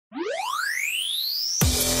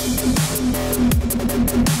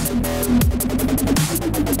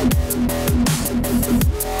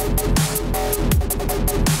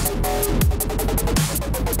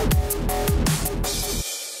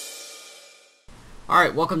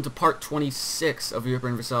Alright, welcome to part 26 of Europa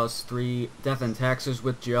Universalis 3 Death and Taxes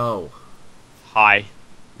with Joe. Hi.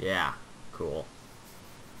 Yeah, cool.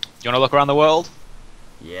 Do you want to look around the world?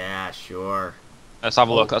 Yeah, sure. Let's have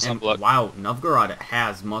a look. Let's have a look. Wow, Novgorod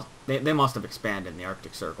they must have expanded in the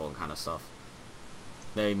Arctic Circle and kind of stuff.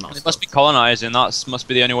 They must be colonizing. That must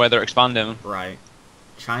be the only way they're expanding. Right.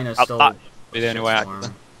 China's still That be the only way.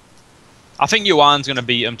 I think Yuan's gonna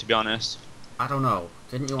beat them, to be honest. I don't know.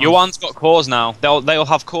 Didn't Yuan's got cores now. They'll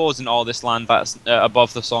have cores in all this land that's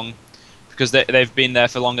above the Song, because they've been there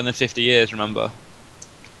for longer than 50 years. Remember?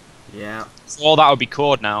 Yeah. So all that would be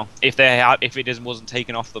cored now if it wasn't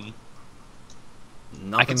taken off them.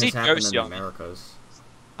 Nothing has happened in the Americas.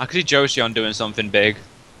 I could see Joseon doing something big.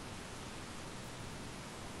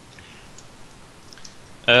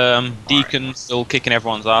 Deacon still kicking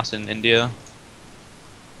everyone's ass in India.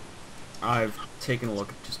 I've taken a look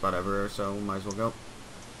at just about everywhere, so might as well go.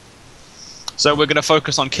 So we're going to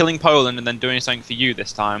focus on killing Poland and then doing something for you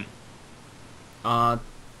this time.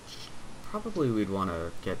 Probably we'd want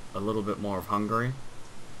to get a little bit more of Hungary.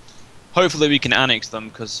 Hopefully we can annex them,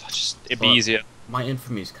 because it'd be easier. My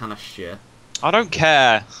infamy's kind of shit. I don't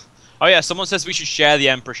care. Oh yeah, someone says we should share the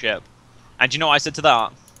emperorship. And do you know what I said to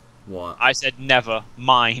that? What? I said never.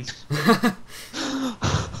 Mine.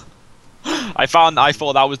 I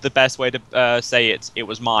thought that was the best way to say it. It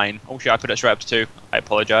was mine. Oh shit, I put it at reps too. I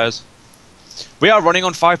apologize. We are running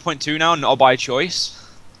on 5.2 now, not by choice.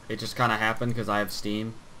 It just kind of happened because I have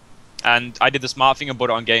Steam. And I did the smart thing and put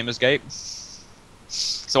it on Gamersgate.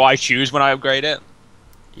 So I choose when I upgrade it.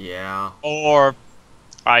 Yeah. Or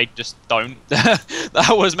I just don't. That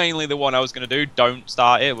was mainly the one I was going to do. Don't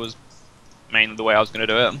start it was mainly the way I was going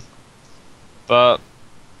to do it. But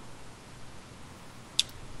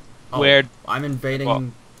weird. I'm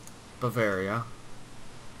invading Bavaria.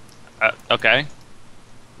 Okay.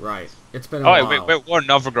 Right. It's been a while. Wait, we're in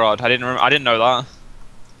Novgorod. I didn't know that.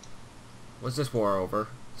 Was this war over?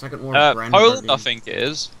 Second war of Brandenburg. Poland, I think it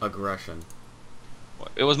is. Aggression.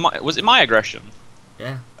 Was it my aggression?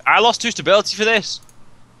 Yeah. I lost 2 stability for this.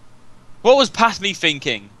 What was past me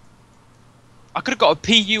thinking? I could have got a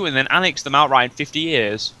PU and then annexed them outright in 50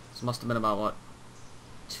 years. This must have been about, what,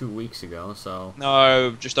 2 weeks ago, so...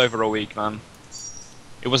 No, just over a week, man.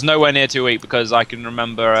 It was nowhere near 2 weeks because I can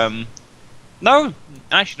remember, No,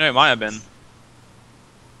 actually, no, it might have been.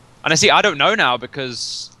 And I don't know now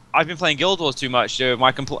because I've been playing Guild Wars too much, so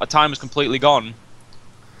my time is completely gone.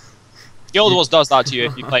 Guild Wars does that to you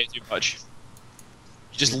if you play it too much.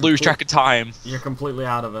 You just lose track of time. You're completely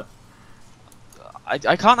out of it.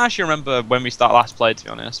 I can't actually remember when we last played, to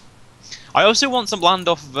be honest. I also want some land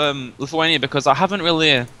off of Lithuania because I haven't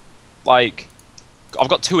really, like... I've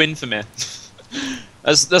got 2 infamy.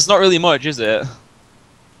 That's not really much, is it?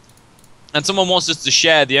 And someone wants us to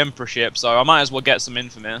share the emperorship, so I might as well get some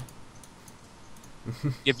infamy.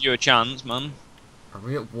 Give you a chance, man. Are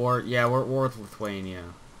we at war? Yeah, we're at war with Lithuania.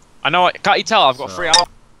 I know. Can't you tell? I've got 3 hours.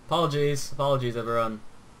 Apologies, everyone.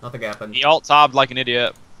 Nothing happened. He alt-tabbed like an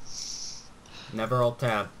idiot. Never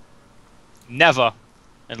alt-tab. Never.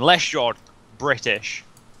 Unless you're British.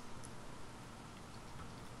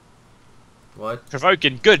 What?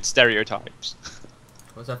 Provoking good stereotypes.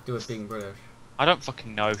 What does that have to do with being British? I don't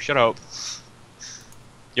fucking know. Shut up.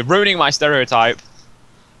 You're ruining my stereotype.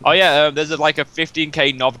 Oh yeah, there's like a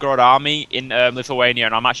 15k Novgorod army in Lithuania,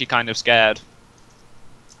 and I'm actually kind of scared.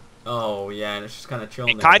 Oh yeah, and it's just kind of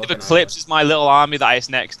chilling. It kind of eclipses my little army that it's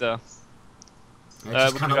next to. It's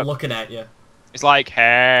just kind of looking at you. It's like,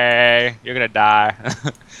 hey, you're gonna die.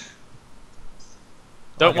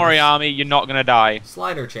 Don't worry, army, you're not gonna die.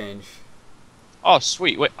 Slider change. Oh,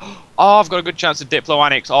 sweet. Wait. Oh, I've got a good chance to Diplo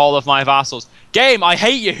annex all of my vassals. Game, I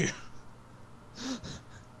hate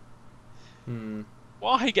you!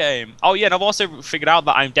 Why, game? Oh, yeah, and I've also figured out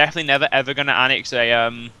that I'm definitely never ever gonna annex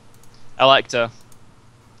a, Elector.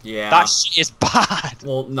 Yeah. That shit is bad!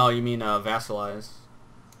 Well, no, you mean, vassalize.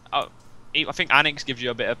 Oh, I think annex gives you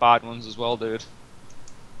a bit of bad ones as well, dude.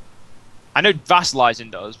 I know vassalizing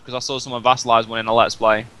does, because I saw someone vassalize one in a Let's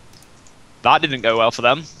Play. That didn't go well for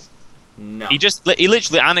them. No. He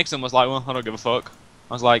literally annexed and was like, well, I don't give a fuck.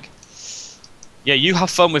 I was like, yeah, you have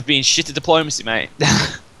fun with being shit at diplomacy, mate.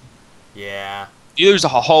 Yeah. You lose a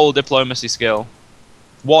whole diplomacy skill.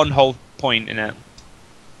 1 whole point in it.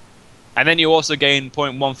 And then you also gain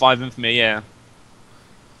 0.15 infamy a year.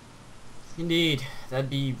 Indeed. That'd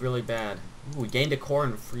be really bad. Ooh, we gained a core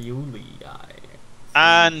in Friuli.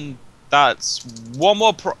 And that's 1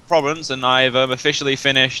 more province, and I've officially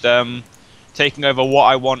finished taking over what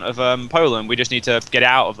I want of Poland. We just need to get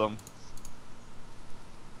out of them.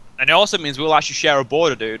 And it also means we'll actually share a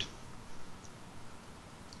border, dude.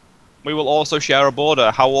 we will also share a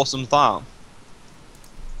border. How awesome is that?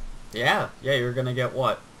 Yeah, you're gonna get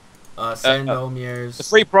what? The Sandomir's...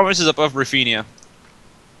 3 provinces above Ruthenia.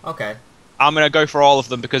 Okay. I'm gonna go for all of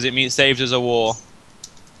them because it means saves us a war.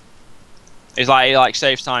 It's like, it like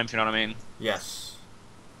saves time, if you know what I mean. Yes.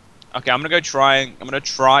 Okay, I'm gonna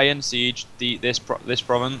try and siege this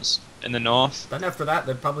province in the north. Then after that,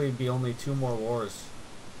 there'd probably be only 2 more wars.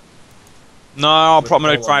 No, I'm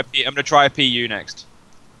gonna try a PU next.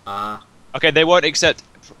 Okay, they won't accept.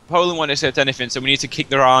 Poland won't accept anything, so we need to kick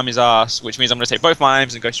their army's ass, which means I'm gonna take both my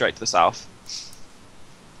armies and go straight to the south.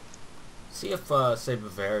 See if say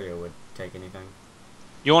Bavaria would take anything.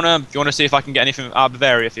 You wanna see if I can get anything out of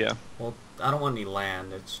Bavaria for you? Well, I don't want any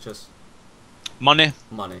land. It's just money.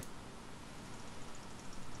 Money.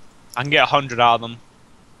 I can get 100 out of them,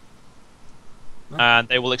 and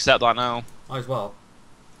they will accept that now. Might as well.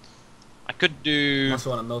 I could do. Unless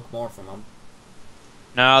you want to milk more from them.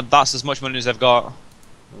 No, that's as much money as they've got.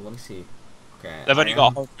 Well, let me see. Okay. They've only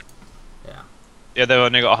got 100. Yeah. Yeah, they've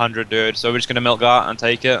only got 100, dude. So we're just gonna milk that and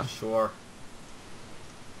take it. Sure.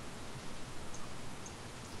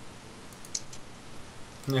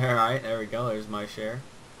 Alright, there we go. There's my share.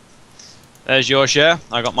 There's your share.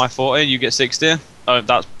 I got my 40. You get 60. Oh,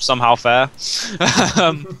 that's somehow fair.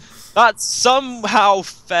 That's somehow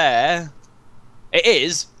fair. It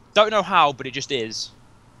is. Don't know how, but it just is.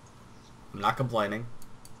 I'm not complaining.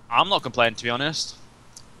 I'm not complaining, to be honest.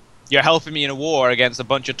 You're helping me in a war against a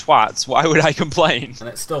bunch of twats. Why would I complain? And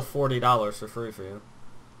it's still $40 for free for you.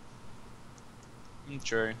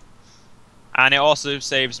 True. And it also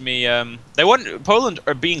saves me. Poland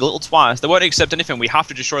are being little twats. They won't accept anything. We have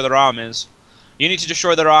to destroy their armies. You need to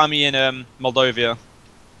destroy their army in Moldavia.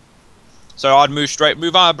 So I'd move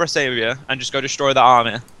out of Brasavia and just go destroy the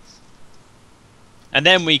army. And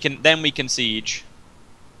then we can siege.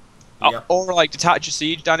 Yep. Or like detach a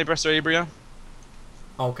siege down in Brasavia.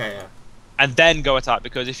 Okay, yeah. And then go attack,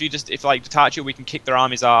 because if like detach it, we can kick their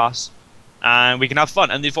army's ass, and we can have fun.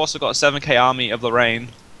 And they've also got a 7k army of Lorraine.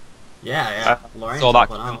 Yeah. Lorraine's all that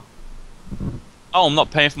helping out. Oh, I'm not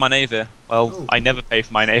paying for my navy. Well, Ooh. I never pay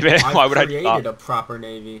for my navy. Why would I do that? I created a proper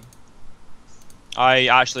navy. I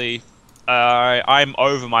actually, I'm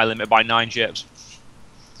over my limit by 9 ships.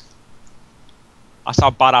 That's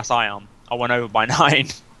how badass I am. I went over by 9.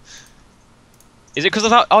 Is it because of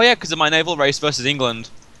that? Oh yeah, because of my naval race versus England.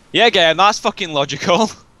 Yeah, game. That's fucking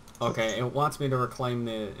logical. Okay, it wants me to reclaim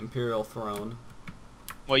the imperial throne.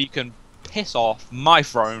 Well, you can piss off my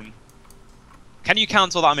throne. Can you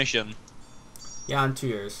cancel that mission? Yeah, in 2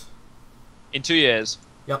 years. In 2 years?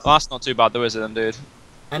 Yep. Well, that's not too bad though, is it then, dude?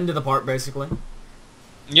 End of the part, basically.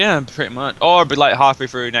 Yeah, pretty much. Or be like halfway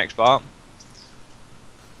through next part.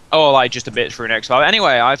 Or like just a bit through next part.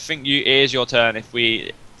 Anyway, I think it is your turn if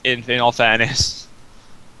we, in all fairness.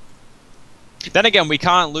 Then again, we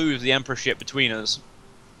can't lose the emperorship between us.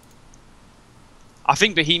 I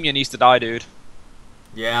think Bohemia needs to die, dude.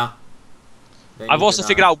 Yeah. I've also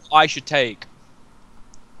figured out what I should take.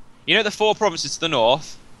 You know the 4 provinces to the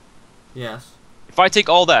north? Yes. If I take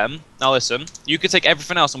all them, now listen, you could take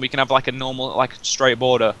everything else and we can have like a normal, like straight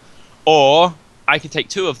border. Or, I could take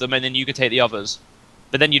 2 of them and then you could take the others.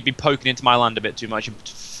 But then you'd be poking into my land a bit too much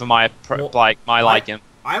for my, my liking.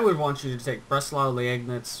 I would want you to take Breslau,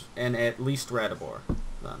 Liegnitz, and at least Ratibor,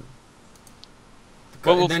 then.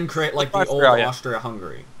 And then create like the old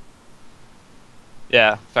Austria-Hungary.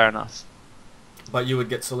 Yeah, fair enough. But you would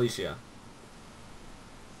get Silesia.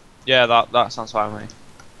 Yeah, that sounds fine with me.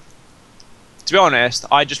 To be honest,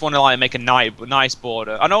 I just want to like make a nice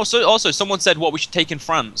border. And also, someone said what we should take in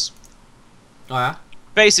France. Oh yeah.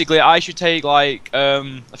 Basically, I should take like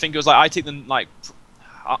I think it was like I take them like.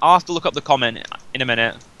 I'll have to look up the comment in a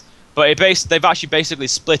minute, but they've actually basically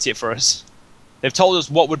split it for us. They've told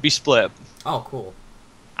us what would be split. Oh, cool.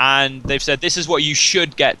 And they've said this is what you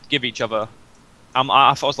should give each other. I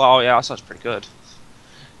was like, oh yeah, that sounds pretty good.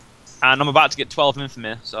 And I'm about to get 12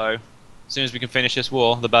 infamy, so as soon as we can finish this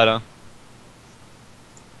war, the better.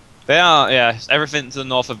 They are, yeah, everything to the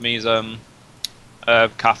north of me is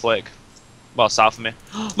Catholic. Well, south of me.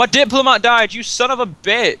 My diplomat died, you son of a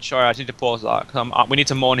bitch! Alright, I need to pause that, because we need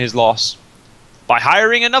to mourn his loss. By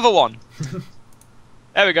hiring another one!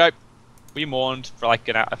 There we go. We mourned for like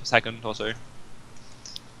a second or so.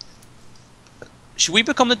 Should we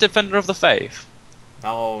become the defender of the faith?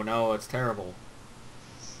 Oh no, it's terrible.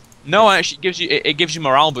 No, actually, it gives you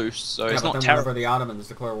morale boosts, so yeah, it's not terrible. Whenever the Ottomans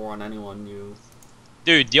declare war on anyone, you...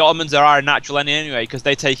 Dude, the Ottomans are our natural enemy anyway, because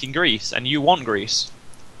they take in Greece, and you want Greece.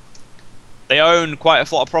 They own quite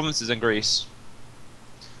a lot of provinces in Greece.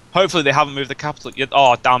 Hopefully they haven't moved the capital yet.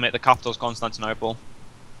 Oh, damn it, the capital's Constantinople.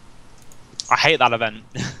 I hate that event.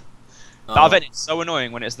 That event is so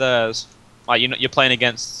annoying when it's theirs. Like you're playing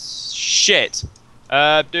against shit.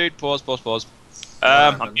 Dude, pause.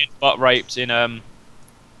 I'm getting butt raped in the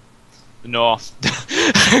north.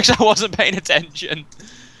 Because I wasn't paying attention.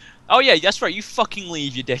 Oh yeah, that's right. You fucking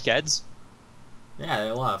leave, you dickheads. Yeah,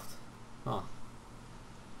 they left. Huh.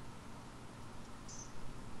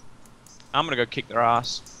 I'm gonna go kick their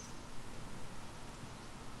ass.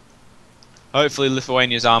 Hopefully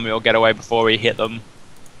Lithuania's army will get away before we hit them.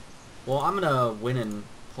 Well, I'm gonna win in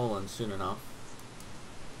Poland soon enough.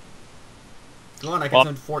 Go on, I can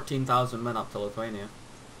send 14,000 men up to Lithuania.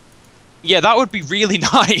 Yeah, that would be really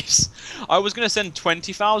nice. I was gonna send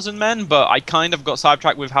 20,000 men, but I kind of got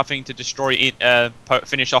sidetracked with having to destroy it,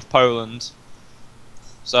 finish off Poland.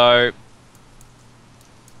 So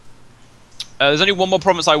there's only one more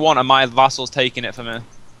province I want, and my vassal's taking it for me.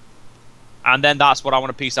 And then that's what I want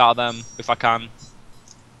to piece out of them, if I can.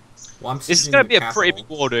 Well, this is going to be a pretty big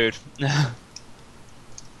war, dude.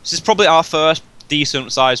 This is probably our first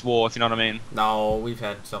decent-sized war, if you know what I mean. No, we've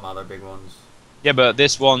had some other big ones. Yeah, but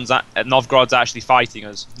this one's Novgorod's actually fighting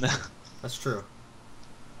us. That's true.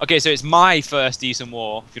 Okay, so it's my first decent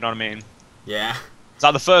war, if you know what I mean. Yeah. It's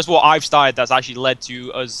like the first war I've started that's actually led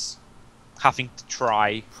to us having to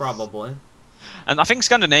try. Probably. And I think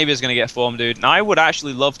Scandinavia is going to get formed, dude. And I would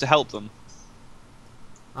actually love to help them.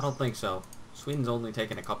 I don't think so. Sweden's only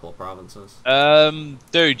taken a couple of provinces.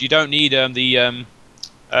 Dude, you don't need the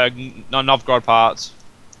Novgorod parts.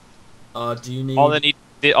 Do you need?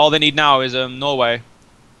 All they need now is Norway.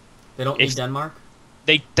 They don't need Denmark.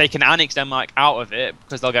 They can annex Denmark out of it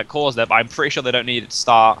because they'll get cores there, but I'm pretty sure they don't need it to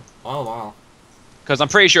start. Oh wow. Because I'm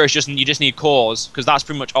pretty sure you just need cores, because that's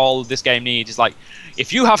pretty much all this game needs. Is like,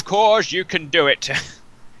 if you have cores, you can do it. If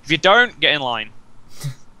you don't, get in line.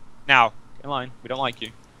 Now, get in line. We don't like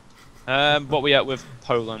you. What we at with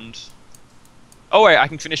Poland? Oh wait, I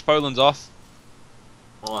can finish Poland's off.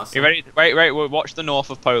 Awesome. You ready? Wait. We'll watch the north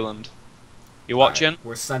of Poland. You watching? Right,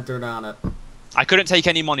 we're centered on it. I couldn't take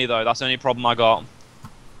any money though. That's the only problem I got.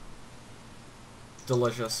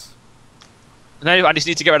 Delicious. No, I just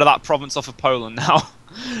need to get rid of that province off of Poland now.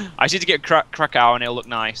 I just need to get Krakow and it'll look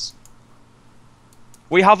nice.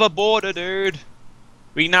 We have a border, dude.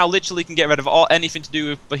 We now literally can get rid of anything to do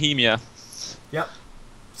with Bohemia. Yep.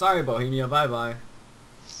 Sorry, Bohemia. Bye-bye.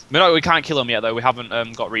 No, we can't kill them yet, though. We haven't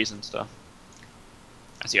got reasons to.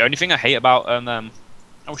 That's the only thing I hate about them.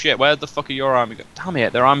 Oh shit, where the fuck are your army going? Damn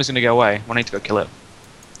it, their army's gonna go away. I need to go kill it.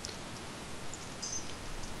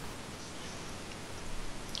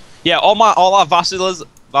 Yeah, all our vassals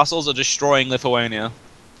are destroying Lithuania.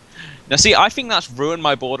 Now, see, I think that's ruined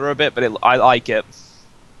my border a bit, but I like it.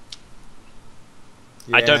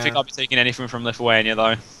 Yeah. I don't think I'll be taking anything from Lithuania,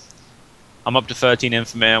 though. I'm up to 13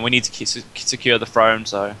 infamy, and we need to secure the throne,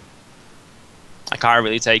 so I can't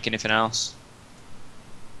really take anything else.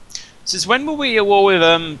 Since when were we at war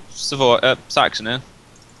with Saxony?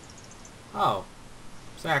 Oh,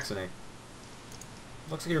 Saxony.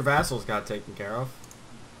 Looks like your vassals got taken care of.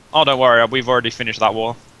 Oh, don't worry, we've already finished that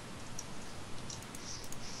war.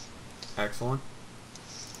 Excellent.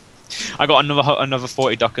 I got another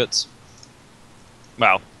 40 ducats.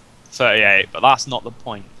 Well, 38, but that's not the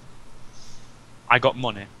point. I got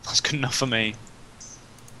money. That's good enough for me.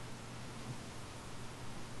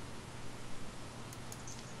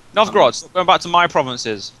 Novgorod, stop going back to my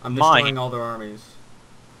provinces. I'm destroying all their armies.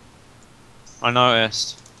 I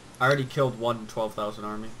noticed. I already killed one 12,000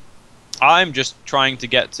 army. I'm just trying to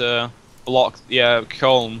get to block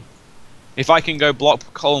Köln. If I can go block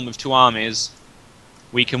Köln with 2 armies,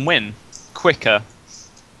 we can win quicker.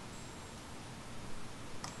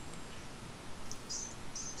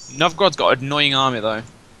 Novgorod's got an annoying army though.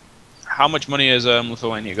 How much money has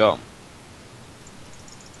Lithuania got?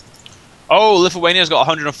 Oh, Lithuania's got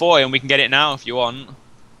 140 and we can get it now if you want.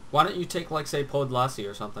 Why don't you take, like, say, Podlasie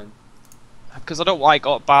or something? Because I don't like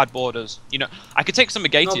bad borders. You know, I could take some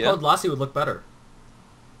Agatia. No, Podlasie would look better.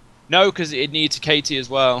 No, because it needs Katie as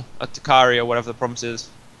well. Takari or whatever the province is.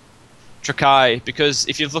 Trakai, because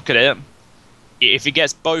if you look at it, if it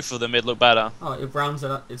gets both of them, it'd look better. Oh, it rounds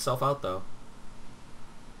itself out, though.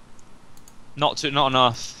 Not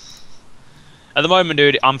enough. At the moment,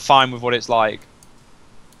 dude, I'm fine with what it's like.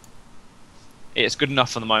 It's good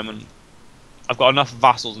enough for the moment. I've got enough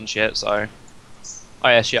vassals and shit, so... Oh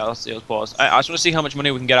yeah, shit, let's pause. I just want to see how much money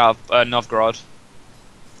we can get out of Novgorod.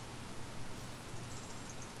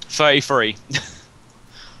 33.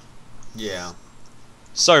 Yeah.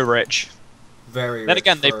 So rich. Very rich. Then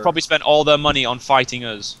again, they've probably spent all their money on fighting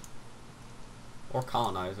us. Or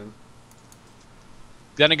colonizing.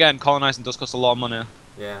 Then again, colonizing does cost a lot of money.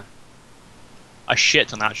 Yeah. A shit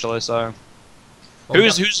ton, actually, so... Well,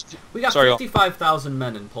 who's? We got Sorry, 55,000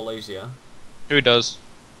 men in Polasia. who does?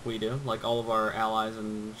 We do, like all of our allies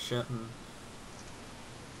and shit. And...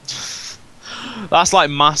 That's like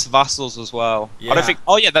mass vassals as well. Yeah. I don't think.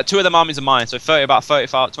 Oh yeah, that 2 of them armies are mine. So about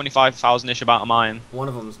 25,000-ish about are mine. One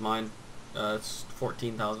of them's mine. It's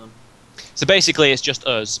 14,000. So basically, it's just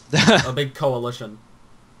us. A big coalition.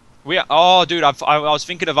 Oh, dude, I was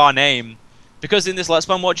thinking of our name because in this Let's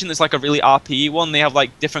Play I'm watching, there's like a really RP one. They have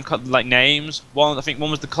like different like names. I think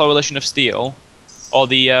one was the Coalition of Steel, or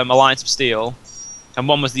the Alliance of Steel, and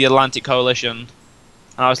one was the Atlantic Coalition.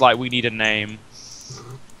 And I was like, we need a name.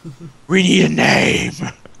 We need a name.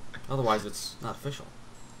 Otherwise, it's not official.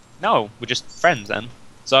 No, we're just friends then.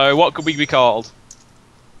 So what could we be called?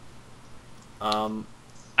 And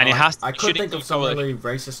it has. I could think of some really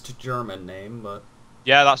racist German name, but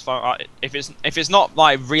yeah, that's fine. If it's not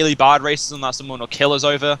like really bad racism that someone will kill us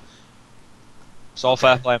over, it's all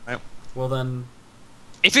fair play, mate. Well then,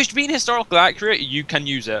 if it's being historically accurate, you can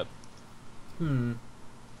use it.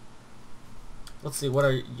 Let's see. What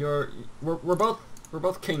are your? We're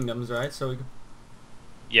both kingdoms, right? So we.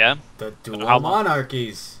 Yeah. The dual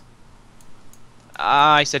monarchies.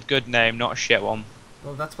 I said good name, not a shit one.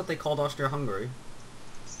 Well, that's what they called Austria-Hungary.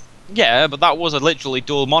 Yeah, but that was a literally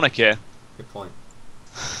dual monarchy. Good point.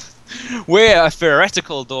 We're a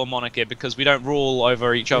theoretical dual monarchy because we don't rule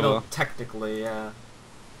over each other. Technically, yeah.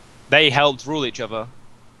 They helped rule each other,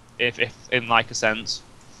 if in like a sense.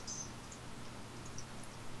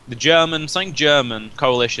 The something German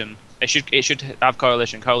coalition. It should have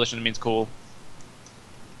coalition. Coalition means cool.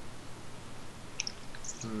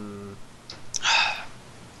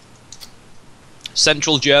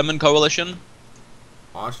 Central German coalition.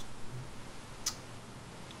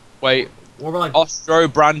 Wait. What like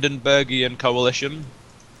Austro-Brandenburgian coalition.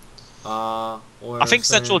 I think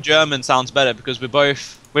Central German sounds better because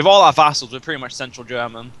with all our vassals, we're pretty much Central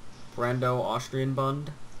German. Brando-Austrian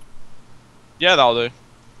Bund. Yeah, that'll do.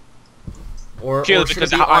 Or should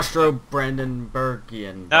it be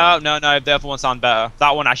Austro-Brandenburgian Bund? No, the other one sounds better.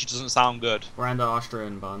 That one actually doesn't sound good.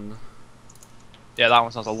 Brando-Austrian Bund. Yeah, that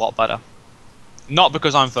one sounds a lot better. Not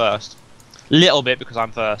because I'm first. Little bit because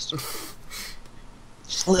I'm first.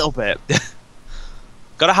 Just a little bit.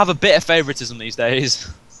 Gotta have a bit of favoritism these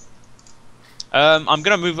days. I'm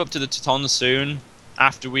gonna move up to the Teutons soon,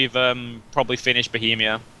 after we've probably finished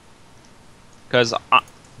Bohemia. Because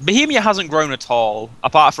Bohemia hasn't grown at all,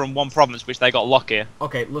 apart from one province which they got lucky.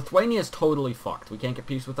 Okay, Lithuania's totally fucked. We can't get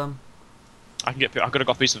peace with them? I could have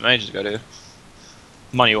got peace with them ages ago, dude.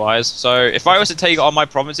 Money-wise. So, if I was to take all my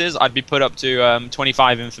provinces, I'd be put up to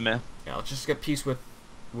 25 infamy. Yeah, let's just get peace with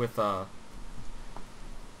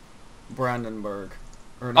Brandenburg.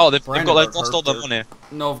 They've lost all their money.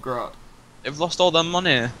 Novgorod. They've lost all their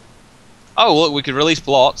money. Oh, look, we could release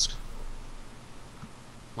Polotsk.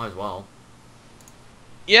 Might as well.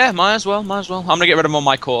 Yeah, might as well. I'm gonna get rid of all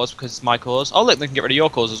my cores because it's my cores. Oh, look, they can get rid of your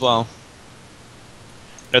cores as well.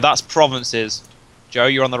 No, that's provinces. Joe,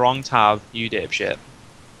 you're on the wrong tab. You dipshit.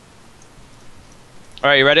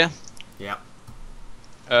 Alright, you ready? Yeah.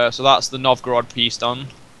 So that's the Novgorod piece done.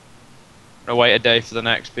 Gonna wait a day for the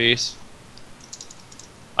next piece.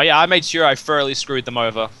 Oh yeah, I made sure I thoroughly screwed them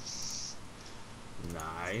over.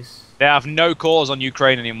 Nice. They have no cores on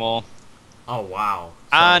Ukraine anymore. Oh wow.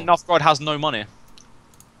 And Novgorod has no money.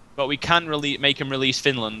 But we can make him release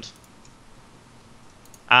Finland.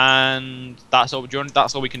 And that's all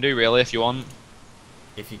we can do really, if you want.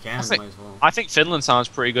 If you can, might as well. I think Finland sounds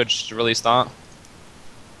pretty good just to release that.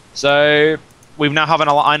 So I now have an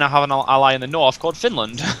ally in the north called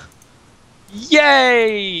Finland.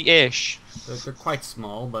 Yay-ish. They're quite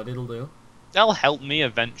small, but it'll do. They'll help me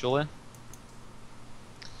eventually.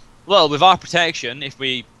 Well, with our protection, if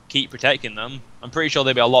we keep protecting them, I'm pretty sure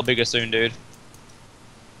they'll be a lot bigger soon, dude.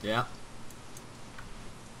 Yeah.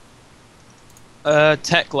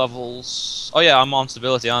 Tech levels. Oh yeah, I'm on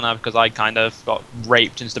stability, aren't I? Because I kind of got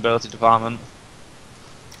raped in stability department.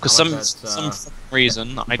 Because some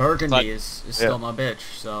reason Burgundy is still my bitch,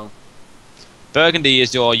 so. Burgundy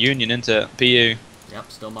is your union, isn't it? PU.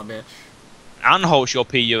 Yep, still my bitch. Anhalt's your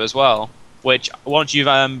PU as well. Which once you've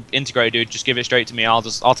integrated, dude, just give it straight to me. I'll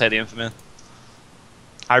take the infamy.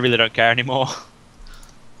 I really don't care anymore.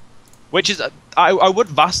 Which is, I would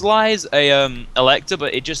vassalize a elector,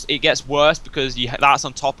 but it gets worse because that's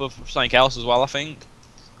on top of something else as well. I think.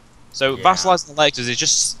 So yeah. Vassalizing electors is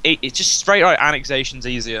just straight out annexation's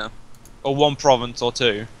easier, or one province or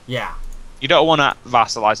two. Yeah. You don't want to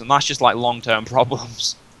vassalize them. That's just like long-term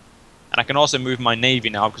problems. And I can also move my navy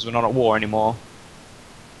now because we're not at war anymore.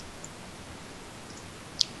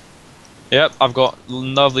 Yep, I've got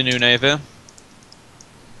lovely new navy.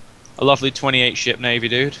 A lovely 28 ship navy,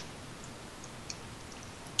 dude.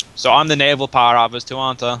 So I'm the naval power out of us two,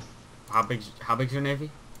 aren't I? How big's your navy?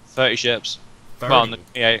 30 ships. 30? Well,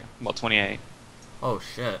 28. Well, 28. Oh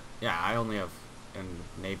shit. Yeah, I only have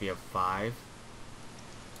a navy of 5.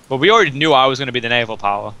 But we already knew I was going to be the naval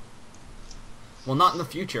power. Well, not in the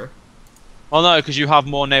future. Well, no, because you have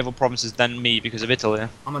more naval provinces than me because of Italy.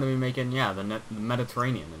 I'm gonna be making, yeah, the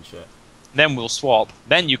Mediterranean and shit. Then we'll swap.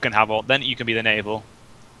 Then you can have all. Then you can be the naval.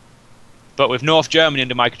 But with North Germany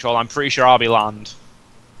under my control, I'm pretty sure I'll be land.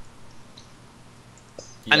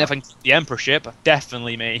 Yeah. And if I can keep the emperorship,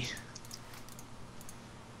 definitely me.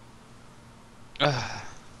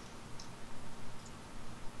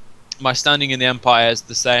 My standing in the empire is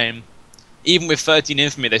the same. Even with 13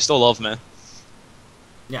 infamy, they still love me.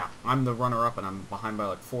 Yeah, I'm the runner-up and I'm behind by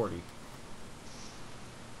like 40.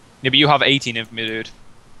 Yeah, but you have 18 infamy, dude.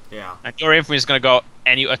 Yeah. And your infamy is going to go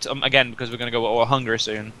again because we're going to go over Hungary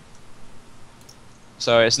soon.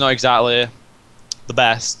 So it's not exactly the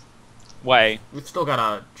best way. We've still got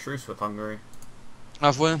a truce with Hungary.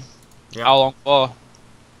 Have we? Yeah. How long for?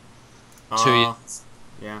 2 years.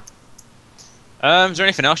 Yeah. Is there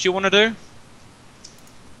anything else you want to do?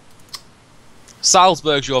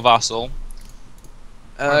 Salzburg's your vassal.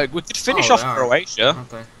 We could finish off Croatia.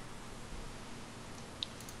 Okay.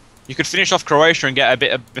 You could finish off Croatia and get a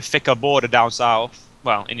bit of a thicker border down south.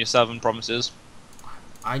 Well, in your 7 provinces.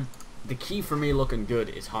 The key for me looking good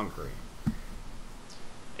is Hungary.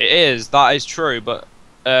 It is, that is true, but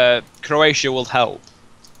Croatia will help.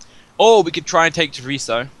 Or we could try and take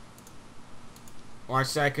Treviso. Or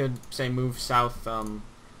I could say move south,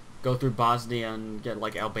 go through Bosnia and get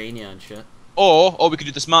like Albania and shit. Or we could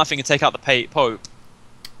do the smart thing and take out the Pope.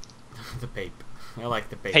 The Pape. I like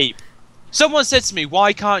the Pape. Pape. Someone said to me,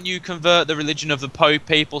 why can't you convert the religion of the Pope,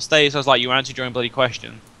 Papal States? I was like, you answered your own bloody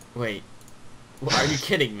question. Wait. Are you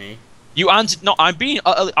kidding me? You answered. No, I'm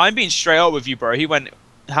being straight up with you, bro. He went,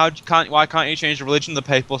 why can't you change the religion of the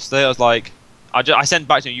Papal State? I was like, I sent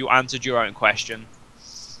back to him, you answered your own question.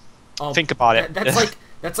 Oh, think about it.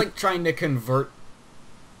 That's like trying to convert,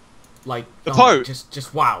 like the Pope.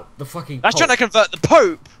 Just wow, the fucking. That's Pope. trying to convert the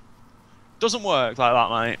Pope. Doesn't work like that,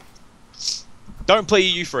 mate. Don't play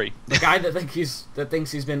EU3. The guy that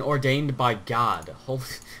thinks he's been ordained by God.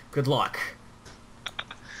 Good luck.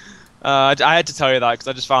 I had to tell you that because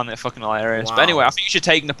I just found it fucking hilarious. Wow. But anyway, I think you should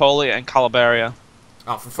take Napoleon and Calabria.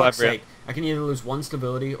 Oh, for fuck's sake! I can either lose 1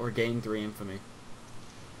 stability or gain 3 infamy.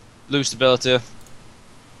 Lose stability.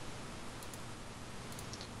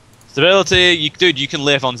 Stability, dude, you can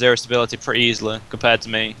live on 0 stability pretty easily compared to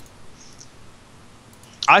me.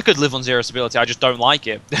 I could live on 0 stability, I just don't like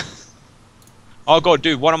it. Oh god,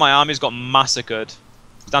 dude, one of my armies got massacred.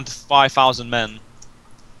 Down to 5,000 men.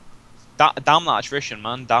 Damn that attrition,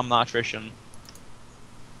 man. Damn that attrition.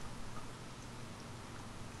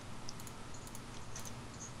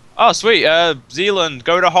 Oh, sweet. Zealand,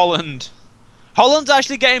 go to Holland. Holland's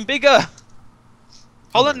actually getting bigger.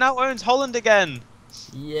 Holland now owns Holland again.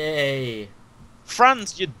 Yay.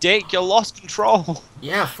 France, you dick, you lost control.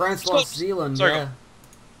 Yeah, France lost Zealand, yeah.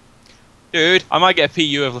 Dude, I might get a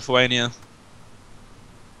PU of Lithuania.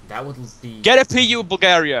 That would be... Get a PU of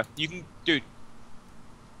Bulgaria. You can... Dude.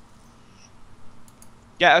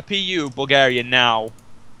 Get a PU of Bulgaria now.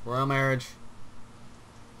 Royal marriage.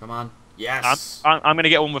 Come on. Yes. I'm gonna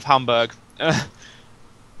get one with Hamburg.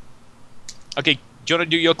 Okay, do you want to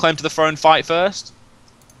do your claim to the throne fight first?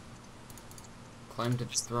 Claim to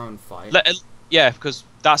the throne fight? Yeah, because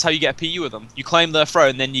that's how you get a PU with them. You claim their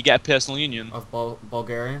throne, then you get a personal union. Of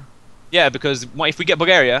Bulgaria? Yeah, because if we get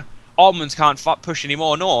Bulgaria, Ottomans can't push any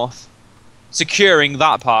more north. Securing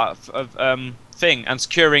that part of thing, and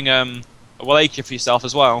securing Wallachia for yourself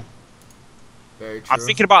as well. Very true. I'm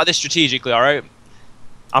thinking about this strategically, alright?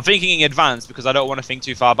 I'm thinking in advance because I don't want to think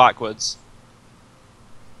too far backwards.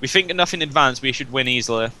 We think enough in advance, we should win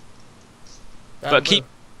easily. But keep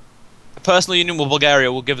a personal union with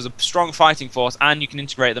Bulgaria will give us a strong fighting force, and you can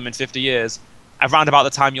integrate them in 50 years. Around about the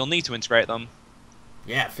time you'll need to integrate them.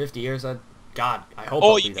 Yeah, 50 years, God, I hope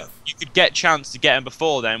Or I'll you do that. You could get chance to get them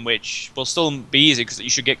before then, which will still be easy because you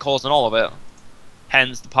should get calls on all of it.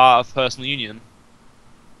 Hence the part of personal union.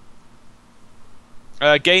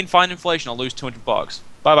 Gain fine inflation, I'll lose $200.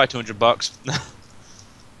 Bye bye $200.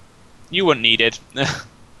 You wouldn't need it.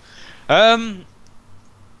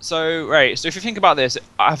 So, right, so if you think about this,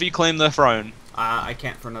 have you claimed the throne? I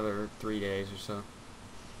can't for another 3 days or so.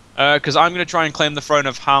 Because I'm going to try and claim the throne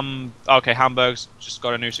of Okay, Hamburg's just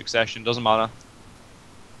got a new succession, doesn't matter.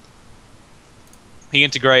 He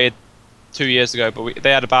integrated 2 years ago, but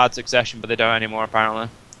they had a bad succession, but they don't anymore, apparently.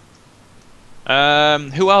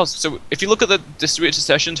 Who else? So if you look at the distributed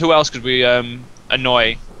sessions, who else could we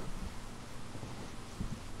annoy?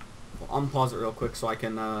 Well, unpause it real quick so I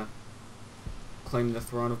can claim the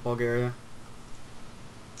throne of Bulgaria.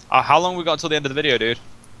 How long we got until the end of the video, dude?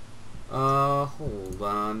 Hold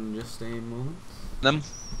on just a moment. Them?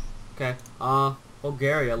 Okay.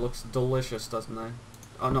 Bulgaria looks delicious, doesn't it?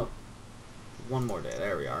 Oh no. One more day.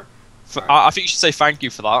 There we are. Right. I think you should say thank you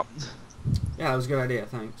for that. Yeah, that was a good idea.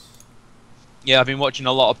 Thanks. Yeah, I've been watching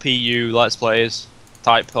a lot of PU Let's Plays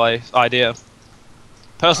type play idea.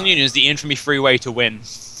 Personal Union is the infamy free way to win.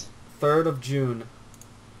 3rd of June.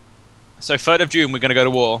 So 3rd of June, we're gonna go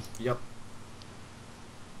to war. Yep.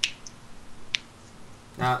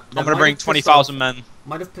 I'm gonna bring 20,000 men.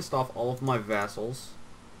 Might have pissed off all of my vassals.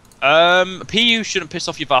 PU shouldn't piss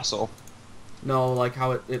off your vassal. No, like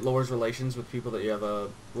how it lowers relations with people that you have a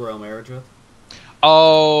royal marriage with.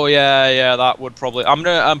 Oh yeah, that would probably.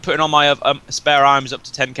 I'm putting on my spare arms up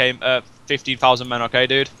to 10k, 15,000 men. Okay,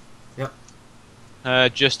 dude. Yep.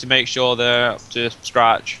 Just to make sure they're up to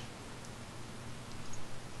scratch.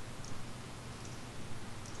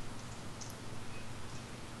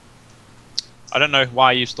 I don't know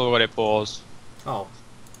why you still got it paused. Oh,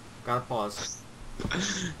 gotta pause.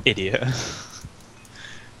 Idiot.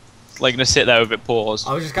 Like gonna sit there with it paused.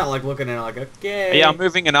 I was just kind of like looking at it like, okay. Yeah, I'm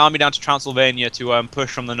moving an army down to Transylvania to push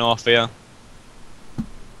from the north here.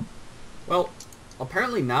 Well,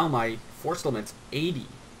 apparently now my force limit's 80.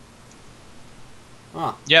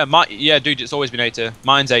 Huh. Yeah, dude, it's always been 80.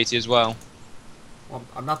 Mine's 80 as well. Well,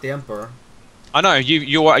 I'm not the emperor. I know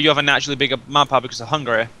you have a naturally bigger manpower because of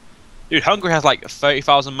Hungary. Dude, Hungary has like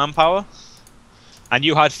 30,000 manpower, and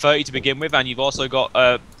you had 30 to begin with, and you've also got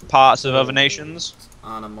parts of other nations.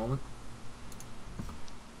 On a moment.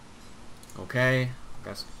 Okay,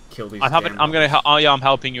 guys, kill these. I'm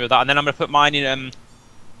helping you with that, and then I'm gonna put mine in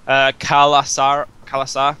Kalasar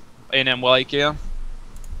in Wallachia,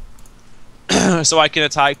 so I can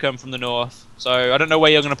attack them from the north. So I don't know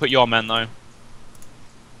where you're gonna put your men though.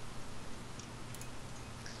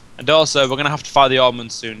 And also, we're gonna have to fight the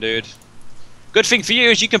Ottomans soon, dude. Good thing for you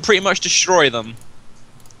is you can pretty much destroy them.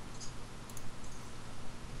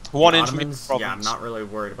 One infamy province. Yeah, I'm not really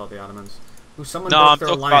worried about the Ottomans. Who someone broke their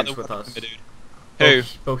alliance with us? Dude. Who?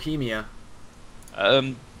 Bohemia.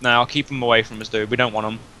 No, I'll keep them away from us, dude. We don't want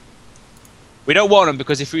them. We don't want them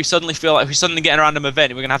because if we suddenly feel like we suddenly get a random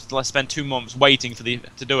event, we're gonna have to spend 2 months waiting for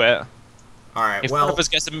to do it. All right. If well, one of us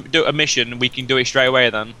gets to do a mission, we can do it straight away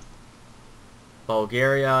then.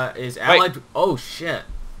 Bulgaria is allied. Wait. Oh shit.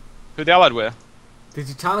 Who they allied with? The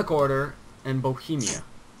Teutonic Order and Bohemia.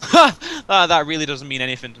 That really doesn't mean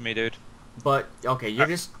anything to me, dude. But okay, you'll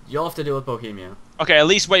have to deal with Bohemia. Okay, at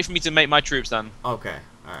least wait for me to make my troops then. Okay,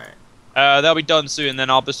 all right. They'll be done soon. Then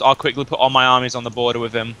I'll quickly put all my armies on the border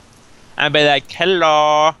with him, and be like,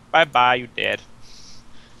 "Hello, bye bye, you dead."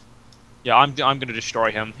 Yeah, I'm gonna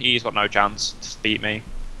destroy him. He's got no chance to beat me.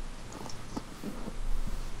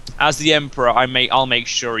 As the Emperor, I'll make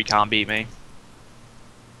sure he can't beat me.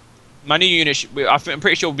 My new unit, I'm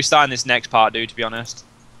pretty sure we'll be starting this next part, dude. To be honest.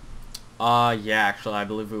 Yeah, actually, I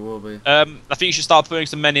believe we will be. I think you should start putting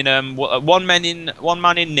some men in. One man in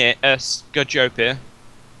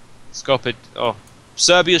Skopje.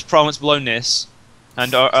 Serbia's province below Nis,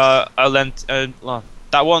 and that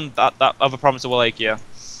other province of Wallachia.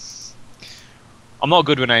 I'm not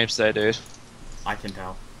good with names there, dude. I can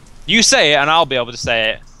tell. You say it, and I'll be able to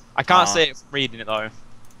say it. I can't say it from reading it though.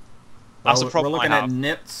 That's the problem. We're looking at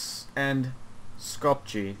Nits and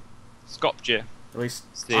Skopje. Skopje. At least,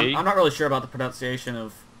 see? I'm not really sure about the pronunciation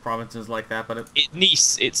of provinces like that, but it's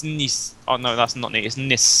Nice. It's Nice. Oh no, that's not Nice. It's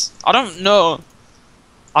Nis. I don't know.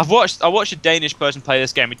 I watched a Danish person play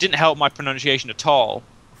this game. It didn't help my pronunciation at all.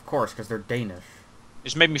 Of course, because they're Danish. It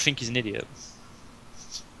just made me think he's an idiot.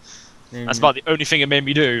 That's about the only thing it made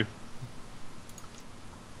me do.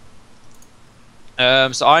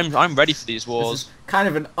 So I'm ready for these wars. This is kind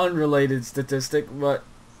of an unrelated statistic, but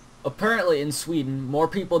apparently in Sweden, more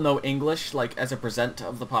people know English, like as a percent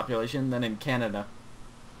of the population, than in Canada.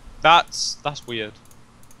 That's weird.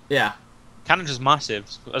 Yeah. Canada's massive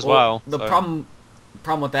as well. The problem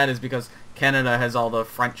with that is because Canada has all the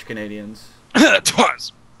French Canadians.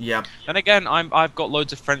 Twice. Yep. Then again, I've got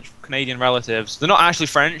loads of French Canadian relatives. They're not actually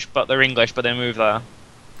French, but they're English, but they moved there.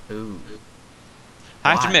 Ooh.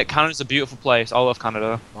 I have to admit, Canada's a beautiful place. I love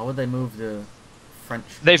Canada. Why would they move to French?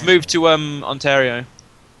 They've moved to Ontario.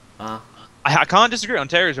 I can't disagree.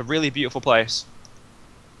 Ontario's a really beautiful place.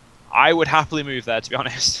 I would happily move there, to be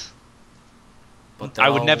honest. But I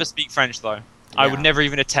would never speak French though. Yeah. I would never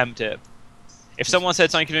even attempt it. If someone said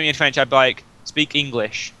something to me in French, I'd be like, "Speak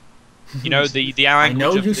English." You know the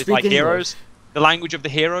language of like heroes. The language of the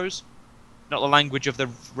heroes, not the language of the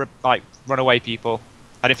runaway people.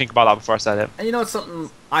 I didn't think about that before I said it. And you know, it's something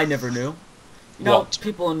I never knew. You know, What?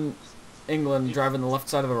 people in England drive on the left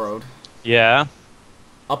side of the road. Yeah.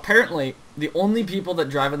 Apparently, the only people that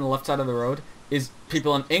drive on the left side of the road is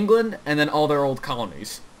people in England and then all their old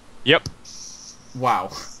colonies. Yep.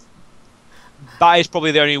 Wow. That is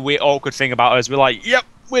probably the only awkward thing about us. We're like, yep,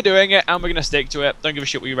 we're doing it, and we're gonna stick to it. Don't give a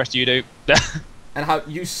shit what the rest of you do. And how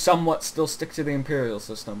you somewhat still stick to the imperial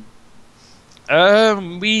system.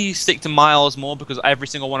 We stick to miles more because every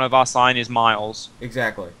single one of our sign is miles.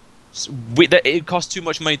 Exactly. So it costs too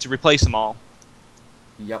much money to replace them all.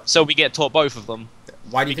 Yep. So we get taught both of them.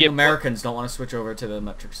 Why do you think Americans don't want to switch over to the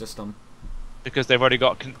metric system? Because they've already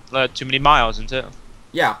got too many miles into it.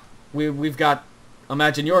 Yeah. We've got,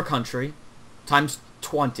 imagine your country, times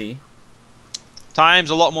 20. Times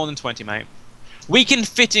a lot more than 20, mate. We can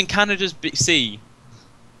fit in Canada's sea.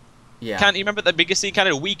 Yeah. Can't you remember the biggest sea in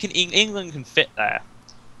Canada? England can fit there.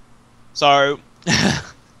 So,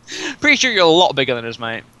 pretty sure you're a lot bigger than us,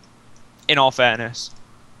 mate. In all fairness.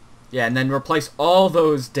 Yeah, and then replace all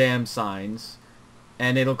those damn signs,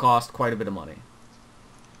 and it'll cost quite a bit of money.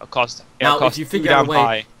 Now, if you figure out a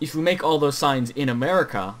way, if we make all those signs in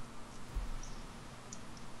America,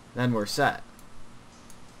 then we're set.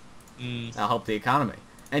 That'll help the economy.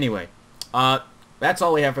 Anyway, that's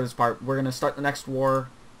all we have for this part. We're gonna start the next war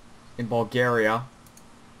in Bulgaria,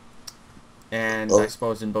 and I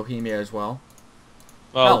suppose in Bohemia as well.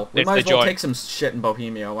 Well, hell, we might as well take some shit in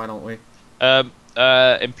Bohemia. Why don't we?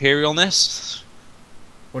 Imperialness.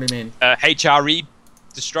 What do you mean? HRE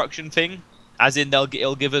destruction thing, as in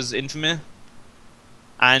it'll give us infamy,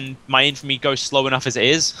 and my infamy goes slow enough as it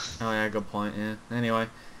is. Oh yeah, good point. Yeah. Anyway,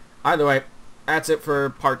 either way, that's it for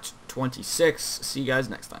part 26. See you guys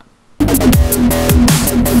next time.